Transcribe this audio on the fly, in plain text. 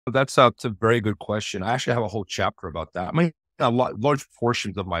That's a very good question. I actually have a whole chapter about that. I mean, large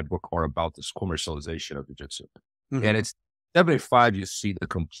portions of my book are about this commercialization of jiu-jitsu. Hmm. And it's 75, you see the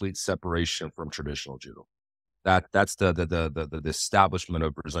complete separation from traditional judo. That's the establishment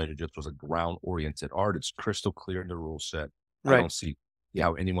of Brazilian Jiu-Jitsu was a ground-oriented art. It's crystal clear in the rule set. I Right. don't see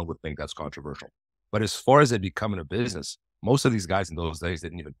how anyone would think that's controversial. But as far as it becoming a business, most of these guys in those days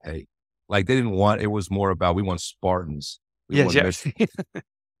didn't even pay. Like they didn't want, it was more about we want Spartans. We Yes, want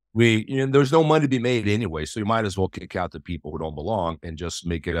yes. there's no money to be made anyway, so you might as well kick out the people who don't belong and just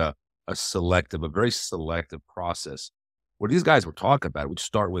make it a very selective process. What these guys were talking about would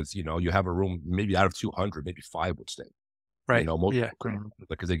start with, you have a room, maybe out of 200, maybe five would stay. Right. Most Yeah.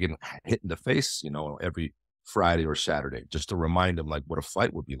 because they get hit in the face, every Friday or Saturday, just to remind them like what a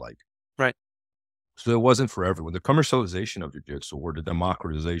fight would be like. Right. So it wasn't for everyone. The commercialization of jiu-jitsu or the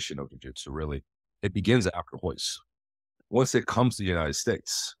democratization of jiu-jitsu, really, it begins after Hoist. Once it comes to the United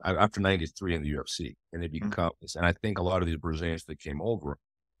States, after 93 in the UFC, and it becomes, and I think a lot of these Brazilians that came over,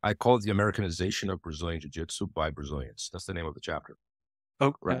 I call it the Americanization of Brazilian Jiu-Jitsu by Brazilians. That's the name of the chapter,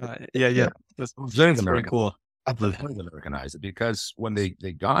 Oh, right? yeah, Yeah. yeah. Brazilians That's very American. cool. Brazilians Americanized it because when they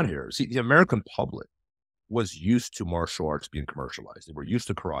got here, see, the American public was used to martial arts being commercialized. They were used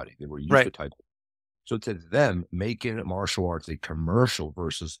to karate. They were used to Right. taekwondo. So to them, making martial arts a commercial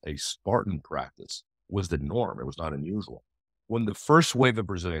versus a Spartan practice was the norm. It was not unusual. When the first wave of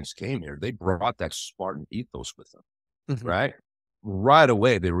Brazilians came here, they brought that Spartan ethos with them, Hmm. right? Right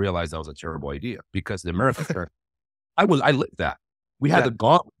away, they realized that was a terrible idea because the Americans, I lived that. We had Yeah. the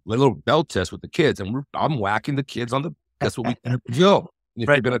gauntlet, the little belt test with the kids, and I'm whacking the kids on the, that's what we do. If you're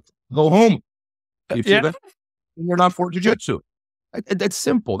Right. going to go home, if you're Yeah. going to, you're not for jujitsu. That's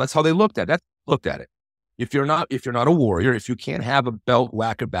simple. That's how they looked at it. If you're not a warrior, if you can't have a belt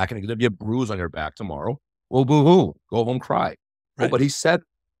whack it back and it's gonna be a bruise on your back tomorrow, well, boo hoo, go home, cry. Oh, Right. but he said,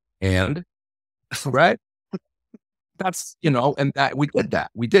 and right, and that we did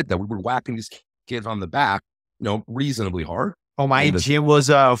that. We did that. We were whacking these kids on the back, reasonably hard. Oh, my And gym was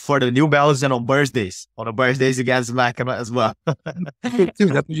for the new belts and on birthdays. On the birthdays, you guys back as well. dude,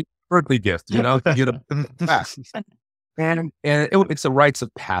 that's your birthday gift, to get a back. And it's a rites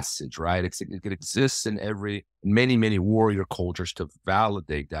of passage, right? It exists in many, many warrior cultures. To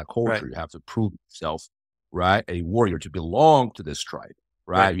validate that culture, Right. you have to prove yourself, right? A warrior to belong to this tribe,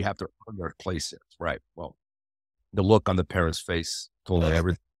 right? Right. You have to earn your place in, right? Well, the look on the parents' face told me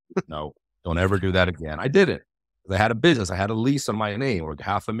everything. No, don't ever do that again. I didn't. I had a business. I had a lease on my name, or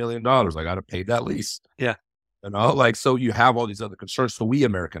 $500,000. I got to pay that lease. Yeah. So you have all these other concerns. So we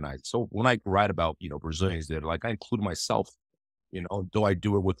Americanize. So when I write about, Brazilians did, like I include myself, though I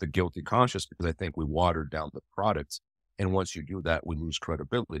do it with the guilty conscience because I think we watered down the products. And once you do that, we lose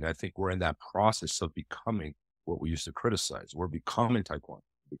credibility. And I think we're in that process of becoming what we used to criticize. We're becoming taekwondo,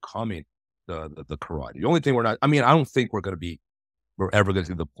 becoming the karate. The only thing I don't think we're ever going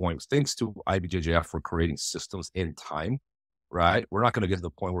to get to the point, thanks to IBJJF for creating systems in time, right? We're not going to get to the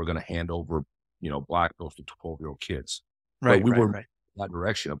point where we're going to hand over, black belts to 12-year-old kids. But Right. we Right. were Right. in that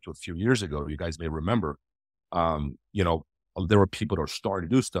direction up to a few years ago. You guys may remember, there were people that were starting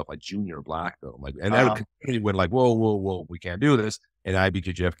to do stuff like junior black belt, and that community went like, whoa, whoa, whoa, we can't do this. And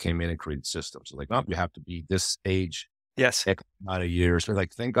IBJJF came in and created systems. So like, no, you have to be this age, Yes. X amount of years. So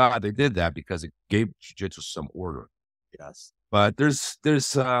like, thank God they did that because it gave jiu-jitsu some order. Yes. But I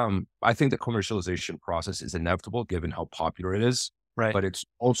think the commercialization process is inevitable given how popular it is. Right. But it's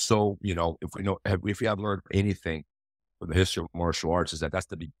also, if we have learned anything from the history of martial arts, is that's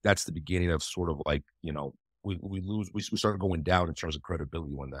the beginning of sort of like, we start going down in terms of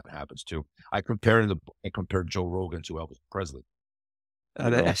credibility when that happens too. I compared Joe Rogan to Elvis Presley.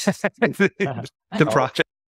 The project.